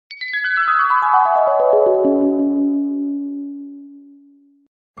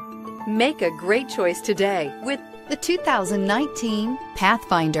Make a great choice today with the 2019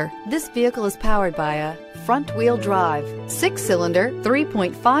 Pathfinder. This vehicle is powered by a front-wheel drive, 6-cylinder,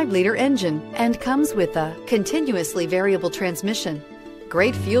 3.5-liter engine and comes with a continuously variable transmission.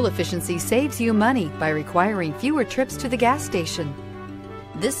 Great fuel efficiency saves you money by requiring fewer trips to the gas station.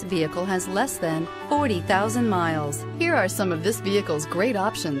 This vehicle has less than 40,000 miles. Here are some of this vehicle's great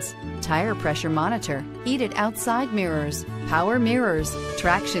options: tire pressure monitor, heated outside mirrors, power mirrors,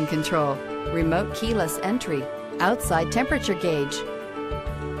 traction control, remote keyless entry, outside temperature gauge.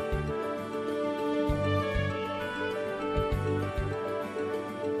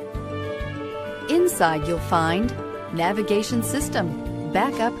 Inside you'll find navigation system,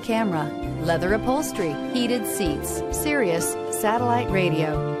 backup camera, leather upholstery, heated seats, Sirius satellite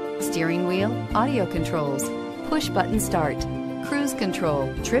radio, steering wheel audio controls, push button start, cruise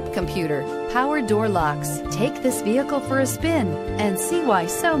control, trip computer, power door locks. Take this vehicle for a spin and see why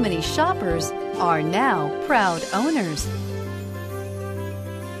so many shoppers are now proud owners.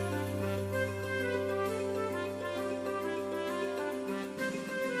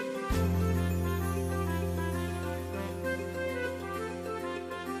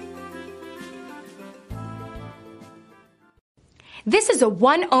 This is a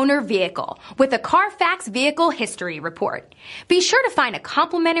one-owner vehicle with a Carfax Vehicle History Report. Be sure to find a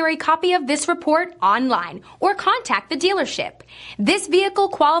complimentary copy of this report online or contact the dealership. This vehicle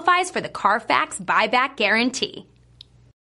qualifies for the Carfax Buyback Guarantee.